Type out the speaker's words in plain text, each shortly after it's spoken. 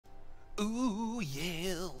Ooh,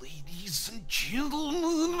 yeah, ladies and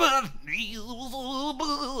gentlemen, my name's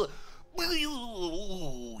Ooh,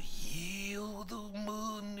 yeah,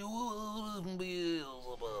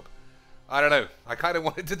 I don't know. I kind of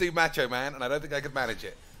wanted to do Macho Man, and I don't think I could manage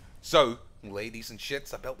it. So, ladies and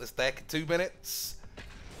shits, I built this deck in 2 minutes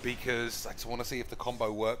because I just want to see if the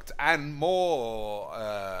combo worked, and more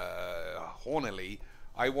hornily,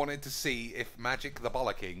 I wanted to see if Magic the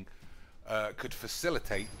Bollocking could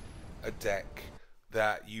facilitate a deck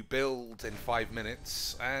that you build in 5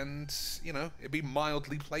 minutes and, you know, it'd be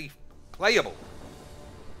mildly playable.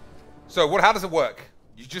 So how does it work?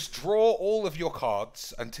 You just draw all of your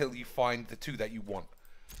cards until you find the 2 that you want.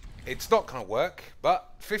 It's not going to work,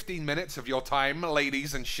 but 15 minutes of your time,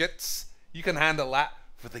 ladies and shits, you can handle that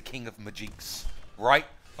for the King of Magics, right?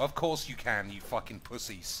 Of course you can, you fucking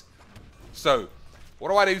pussies. So, what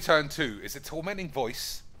do I do turn 2? Is it Tormenting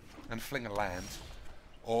Voice and fling a land?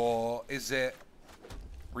 Or is it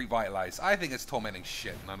Revitalize? I think it's Tormenting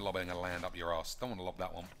shit and I'm lobbing a land up your ass. Don't want to lob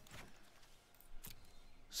that one.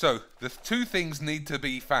 So, the 2 things need to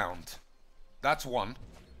be found. That's one.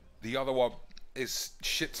 The other one is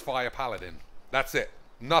Shitsfire Paladin. That's it.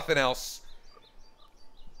 Nothing else.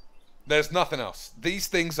 There's nothing else. These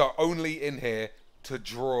things are only in here to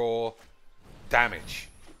draw damage.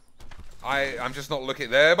 I'm just not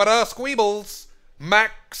looking there, but squeebles.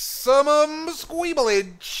 Maximum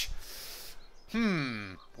squeeblage.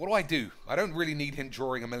 What do? I don't really need him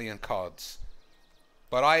drawing a million cards.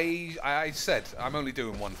 But I said I'm only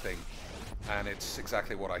doing one thing. And it's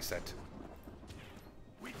exactly what I said.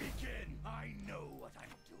 We begin. I know what I'm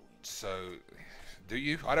doing. So, do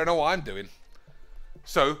you? I don't know what I'm doing.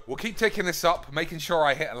 So, we'll keep taking this up, making sure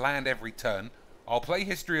I hit a land every turn. I'll play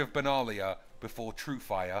History of Benalia before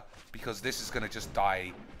Truefire, because this is going to just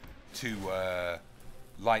die to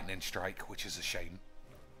Lightning Strike, which is a shame.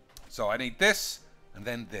 So I need this, and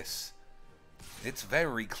then this. It's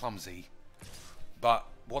very clumsy, but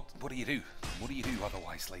what do you do? What do you do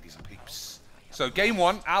otherwise, ladies and peeps? So game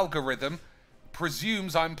 1, Algorithm,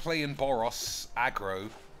 presumes I'm playing Boros aggro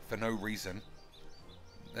for no reason.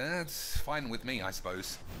 That's fine with me, I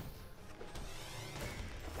suppose.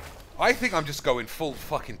 I think I'm just going full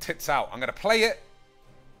fucking tits out. I'm going to play it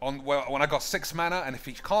on when I got 6 mana, and if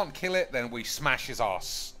he can't kill it, then we smash his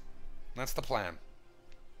ass. That's the plan.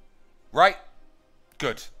 Right?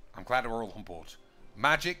 Good. I'm glad we're all on board.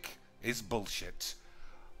 Magic is bullshit.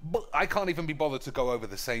 But I can't even be bothered to go over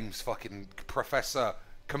the same fucking professor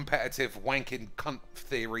competitive wanking cunt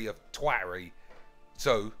theory of twattery.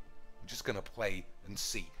 So, I'm just going to play and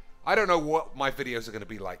see. I don't know what my videos are going to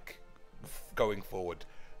be like going forward,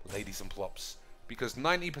 ladies and plops, because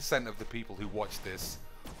 90% of the people who watch this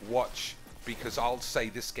watch because I'll say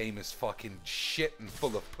this game is fucking shit and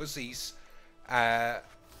full of pussies, and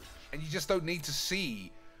you just don't need to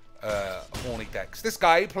see horny decks. This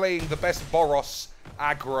guy playing the best Boros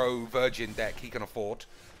aggro virgin deck he can afford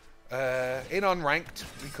in unranked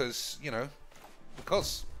because, you know,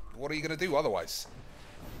 because what are you going to do otherwise?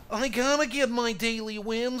 I gotta get my daily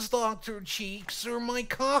wins, Dr. Cheeks, or my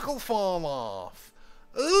cock'll fall off.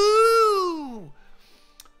 Ooh!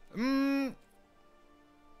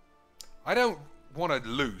 I don't want to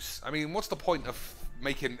lose. I mean, what's the point of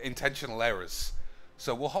making intentional errors?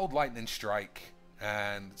 So we'll hold Lightning Strike,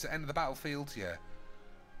 and it's the end of the battlefield, yeah.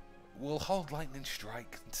 We'll hold Lightning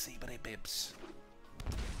Strike and see what it bibs.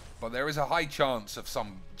 But there is a high chance of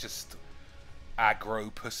some just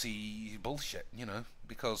aggro pussy bullshit, you know,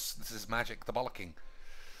 because this is Magic the Bollocking.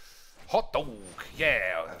 Hot dog,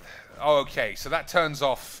 yeah. Okay, so that turns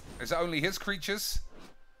off. Is it only his creatures?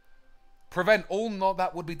 Prevent all not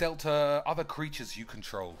that would be dealt to other creatures you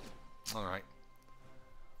control. Alright.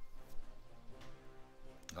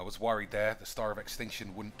 I was worried there. The Star of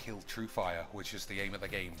Extinction wouldn't kill Truefire, which is the aim of the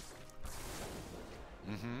game.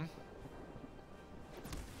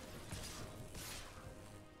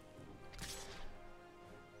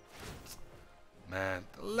 Man,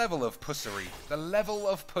 the level of pussery. The level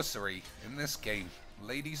of pussery in this game.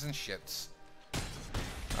 Ladies and shits.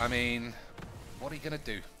 I mean, what are you going to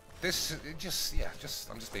do? This, I'm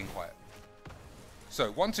just being quiet.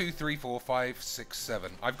 So, 1, 2, 3, 4, 5, 6,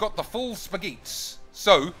 7. I've got the full spaghettis.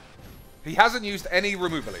 So, he hasn't used any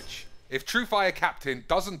removalage. If Truefire Captain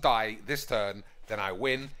doesn't die this turn, then I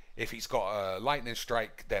win. If he's got a Lightning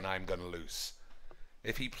Strike, then I'm going to lose.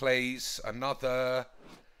 If he plays another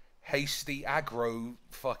hasty aggro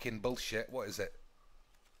fucking bullshit, what is it?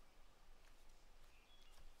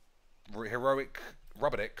 Heroic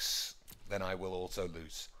Rubberix, then I will also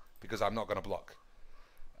lose. Because I'm not going to block.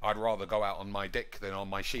 I'd rather go out on my dick than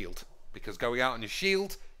on my shield. Because going out on your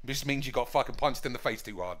shield just means you got fucking punched in the face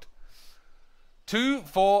too hard. 2,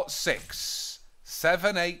 4, 6,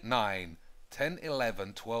 7, 8, 9, 10,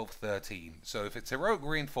 11, 12, 13. So if it's heroic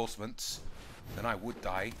reinforcements, then I would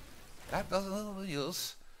die. That doesn't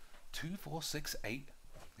use 2, 4, 6, 8.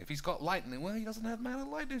 If he's got lightning, well, he doesn't have mana,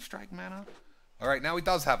 lightning strike mana. Alright, now he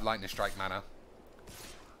does have lightning strike mana.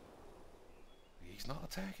 He's not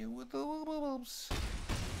attacking with the bulbs.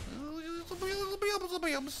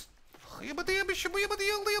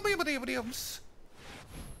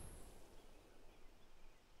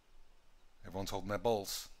 Everyone's holding their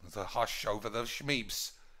balls. There's a hush over the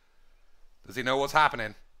schmeebs. Does he know what's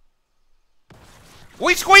happening?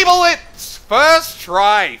 We squeeble it! First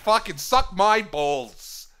try! Fucking suck my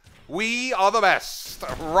balls. We are the best.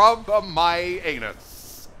 Rub my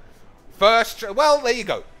anus. First try. Well, there you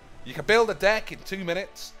go. You can build a deck in 2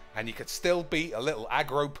 minutes, and you could still beat a little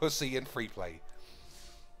aggro pussy in free play.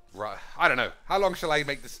 Right. I don't know. How long shall I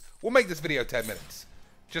make this? We'll make this video 10 minutes.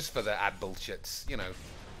 Just for the ad bullshits, you know.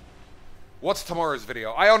 What's tomorrow's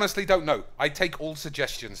video? I honestly don't know. I take all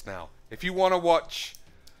suggestions now. If you want to watch,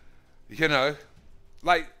 you know,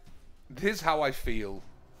 like, here's how I feel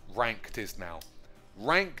ranked is now.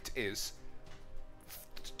 Ranked is,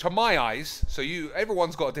 to my eyes, so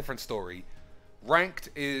everyone's got a different story. Ranked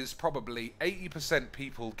is probably 80%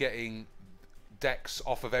 people getting decks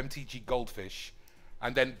off of MTG Goldfish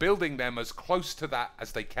and then building them as close to that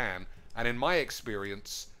as they can. And in my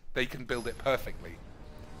experience, they can build it perfectly.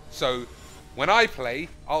 So when I play,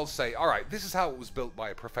 I'll say, all right, this is how it was built by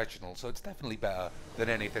a professional, so it's definitely better than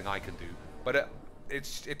anything I can do. But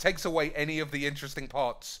it takes away any of the interesting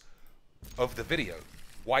parts of the video.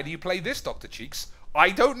 Why do you play this, Dr. Cheeks? I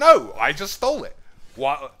don't know. I just stole it.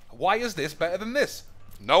 Why is this better than this?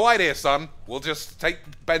 No idea, son. We'll just take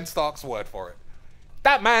Ben Stark's word for it.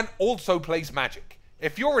 That man also plays Magic.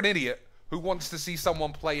 If you're an idiot who wants to see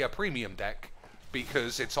someone play a premium deck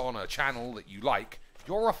because it's on a channel that you like,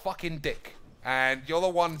 you're a fucking dick. And you're the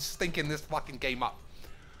one stinking this fucking game up.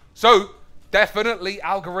 So, definitely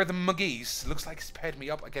Algorithm McGee's. Looks like he's paired me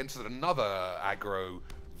up against another aggro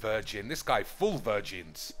virgin. This guy, full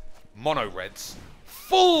virgins. Mono reds.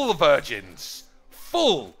 Full virgins.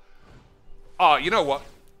 Full. Oh, you know what?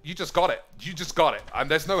 You just got it. You just got it. And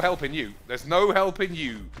there's no helping you. There's no helping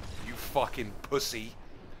you, you fucking pussy.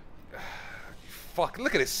 Fuck,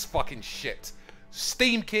 look at this fucking shit.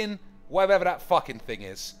 Steamkin, whatever that fucking thing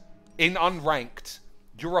is. In unranked,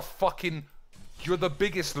 you're the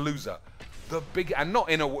biggest loser. And not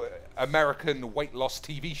in a American weight loss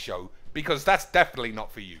TV show, because that's definitely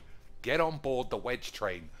not for you. Get on board the wedge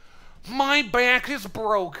train. My back is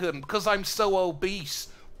broken because I'm so obese.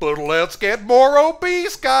 But let's get more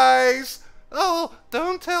obese, guys. Oh,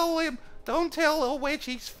 don't tell him. Don't tell a wedge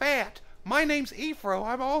he's fat. My name's Ephro.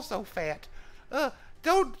 I'm also fat.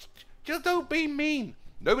 Don't be mean.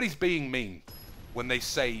 Nobody's being mean when they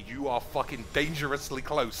say you are fucking dangerously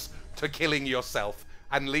close to killing yourself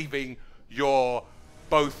and leaving your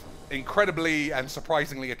both incredibly and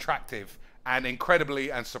surprisingly attractive and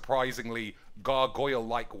incredibly and surprisingly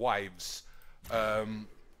gargoyle-like wives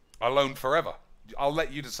alone forever. I'll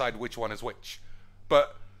let you decide which one is which.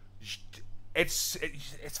 But it's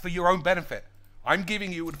for your own benefit. I'm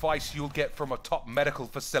giving you advice you'll get from a top medical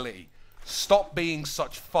facility. Stop being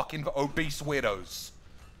such fucking obese weirdos.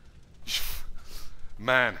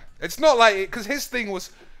 Man, it's not like it, because his thing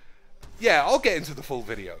was... Yeah, I'll get into the full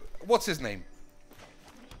video. What's his name?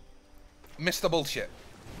 Mr. Bullshit.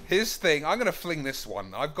 His thing... I'm going to fling this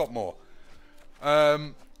one. I've got more.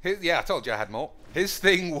 Yeah, I told you I had more. His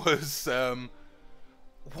thing was...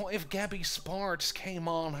 what if Gabby Sparks came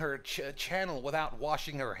on her channel without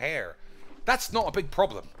washing her hair? That's not a big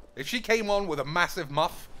problem. If she came on with a massive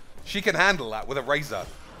muff, she can handle that with a razor.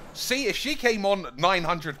 See, if she came on at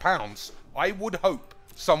 900 pounds, I would hope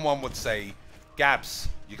someone would say, Gabs,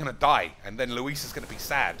 you're gonna die, and then Luis is gonna be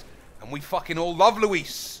sad. And we fucking all love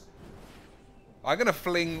Luis. I'm gonna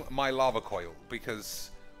fling my lava coil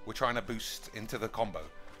because we're trying to boost into the combo.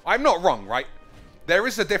 I'm not wrong, right? There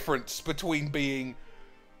is a difference between being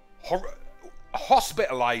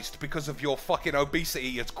hospitalized because of your fucking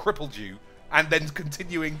obesity has crippled you and then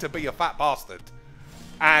continuing to be a fat bastard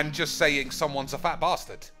and just saying someone's a fat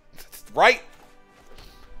bastard. Right?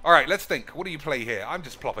 Alright, let's think. What do you play here? I'm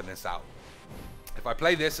just plopping this out. If I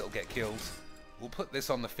play this, it'll get killed. We'll put this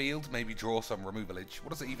on the field, maybe draw some removalage. What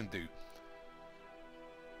does it even do?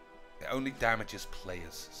 It only damages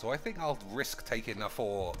players. So I think I'll risk taking a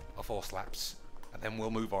four slaps. And then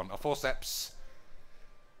we'll move on. A forceps.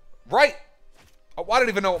 Right! Oh, I don't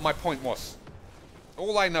even know what my point was.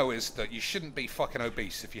 All I know is that you shouldn't be fucking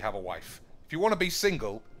obese if you have a wife. If you want to be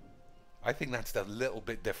single, I think that's a little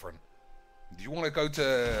bit different. Do you want to go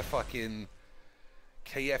to fucking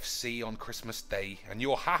KFC on Christmas Day and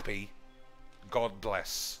you're happy, God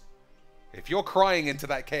bless. If you're crying into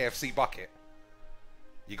that KFC bucket,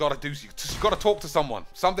 you gotta talk to someone.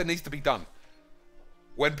 Something needs to be done.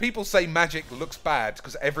 When people say Magic looks bad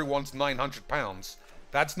because everyone's 900 pounds,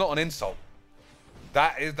 that's not an insult.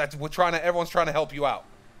 Everyone's trying to help you out.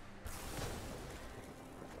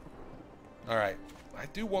 Alright. I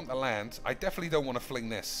do want the land. I definitely don't want to fling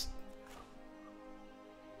this.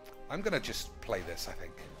 I'm gonna just play this, I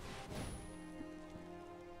think.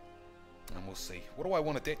 And we'll see. What do I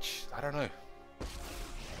want to ditch? I don't know.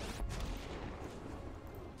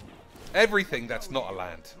 Everything that's not a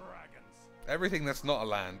land. Everything that's not a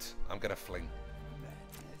land, I'm gonna fling.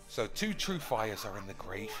 So 2 Truefires are in the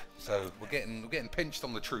grave. So we're getting pinched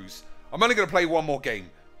on the trues. I'm only gonna play one more game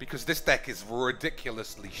because this deck is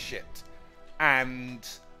ridiculously shit. And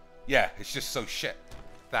yeah, it's just so shit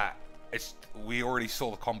that we already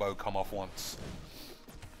saw the combo come off once.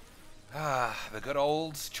 The good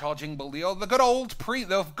old charging bull, the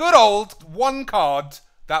good old one card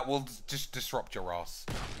that will just disrupt your ass.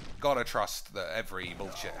 Gotta trust that every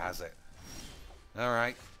bullshit has it.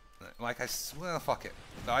 Alright. Well, fuck it.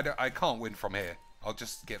 I can't win from here. I'll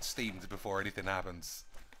just get steamed before anything happens.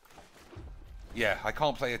 Yeah, I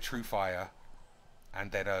can't play a Truefire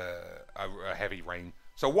and then a heavy rain.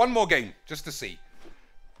 So one more game, just to see.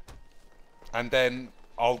 And then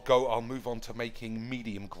I'll move on to making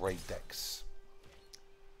medium grade decks.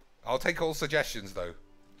 I'll take all suggestions though.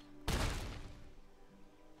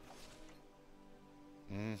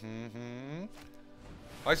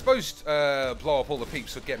 I suppose blow up all the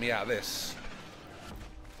peeps would get me out of this.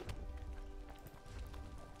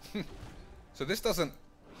 So this doesn't...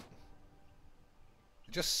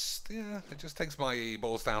 it just takes my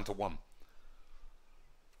balls down to 1.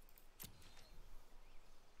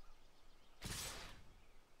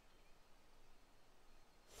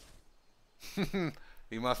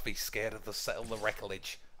 You must be scared of the Settle the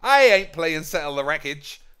Wreckage. I ain't playing Settle the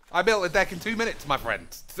Wreckage. I built a deck in 2 minutes, my friend.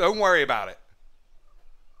 Don't worry about it.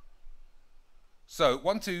 So,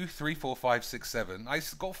 1, 2, 3, 4, 5, 6, 7. I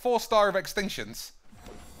got 4 star of Extinctions.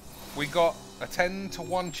 We got a 10 to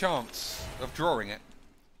 1 chance of drawing it.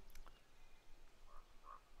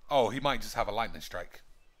 Oh, he might just have a lightning strike.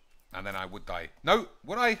 And then I would die. No,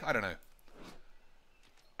 would I? I don't know.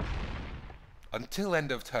 Until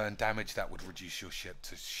end of turn, damage that would reduce your shit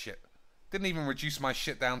to shit. Didn't even reduce my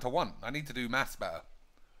shit down to 1. I need to do maths better.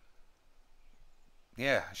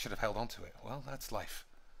 Yeah, I should have held on to it. Well, that's life.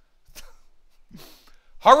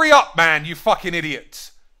 Hurry up, man, you fucking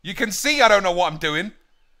idiot. You can see I don't know what I'm doing.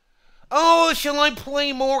 Oh, shall I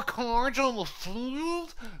play more cards on the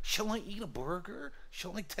field? Shall I eat a burger?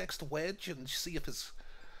 Shall I text Wedge and see if it's...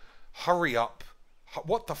 Hurry up.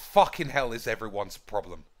 What the fucking hell is everyone's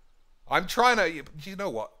problem? I'm trying to... You know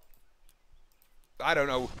what? I don't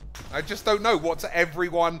know. I just don't know what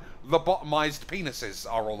everyone lobotomized penises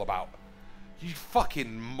are all about. You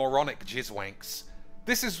fucking moronic jizzwanks.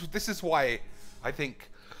 This is why I think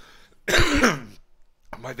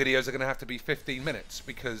my videos are going to have to be 15 minutes,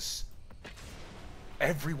 because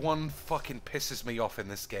everyone fucking pisses me off in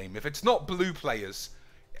this game. If it's not blue players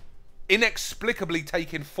inexplicably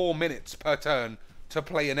taking 4 minutes per turn to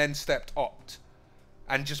play an end-stepped opt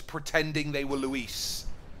and just pretending they were Luis,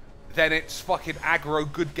 then it's fucking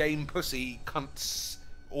aggro good game pussy cunts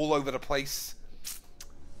all over the place.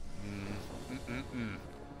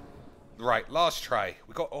 Right, last try.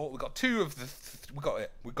 We got 2 of the... we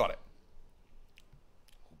got it.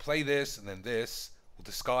 We'll play this and then this. We'll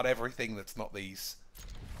discard everything that's not these.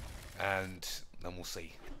 And then we'll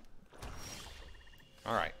see.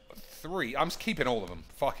 Alright, 3. I'm just keeping all of them.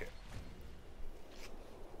 Fuck it.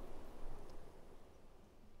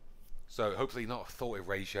 So, hopefully not a Thought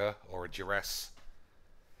Erasure or a Duress.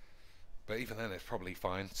 But even then, it's probably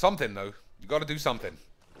fine. Something, though. You gotta do something.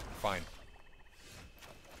 Fine.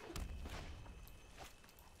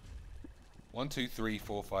 1, 2, 3,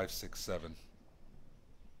 4, 5, 6, 7.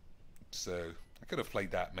 So, I could have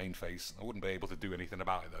played that main phase. I wouldn't be able to do anything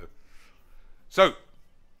about it, though. So,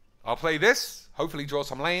 I'll play this. Hopefully draw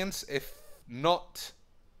some lands. If not,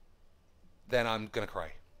 then I'm gonna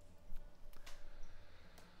cry.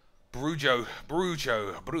 Brujo,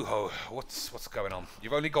 what's going on?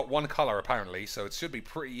 You've only got 1 color, apparently, so it should be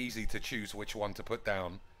pretty easy to choose which one to put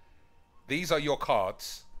down. These are your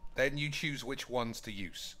cards. Then you choose which ones to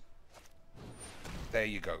use. There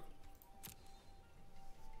you go.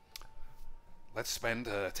 Let's spend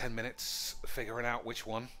 10 minutes figuring out which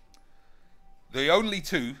one. The only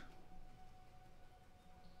 2...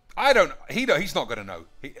 I don't... He's not going to know.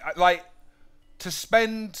 To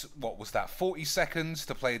spend, what was that, 40 seconds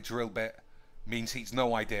to play a drill bit, means he's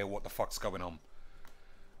no idea what the fuck's going on.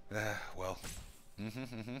 Well.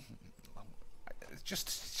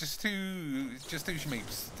 Just two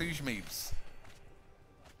shmeeps. Two shmeeps.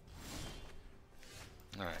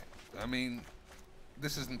 Alright. I mean,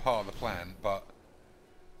 this isn't part of the plan, but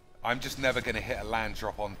I'm just never going to hit a land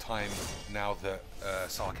drop on time now that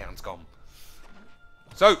Sarkhan's gone.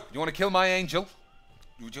 So, you want to kill my angel?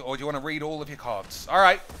 Or do you want to read all of your cards?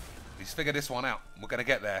 Alright. Let's figure this one out. We're going to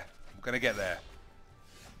get there. We're going to get there.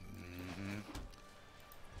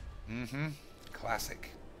 Classic.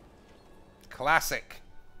 Classic.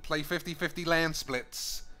 Play 50-50 land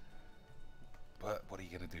splits. But what are you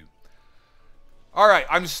going to do? Alright,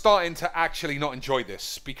 I'm starting to actually not enjoy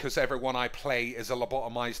this because everyone I play is a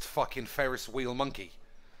lobotomized fucking Ferris wheel monkey.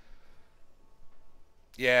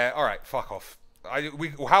 Yeah, alright, fuck off.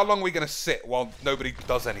 How long are we going to sit while nobody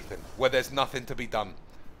does anything? Where there's nothing to be done?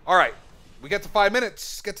 Alright, we get to 5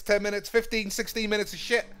 minutes, get to 10 minutes, 15, 16 minutes of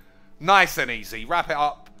shit. Nice and easy. Wrap it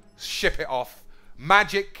up, ship it off.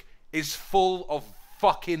 Magic is full of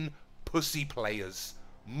fucking pussy players.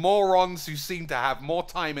 Morons who seem to have more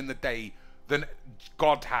time in the day than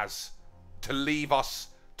God has to leave us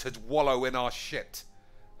to wallow in our shit.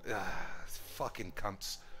 Fucking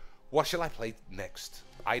cunts. What shall I play next?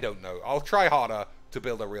 I don't know. I'll try harder to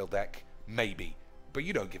build a real deck. Maybe. But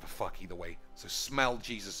you don't give a fuck either way. So smell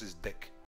Jesus's dick.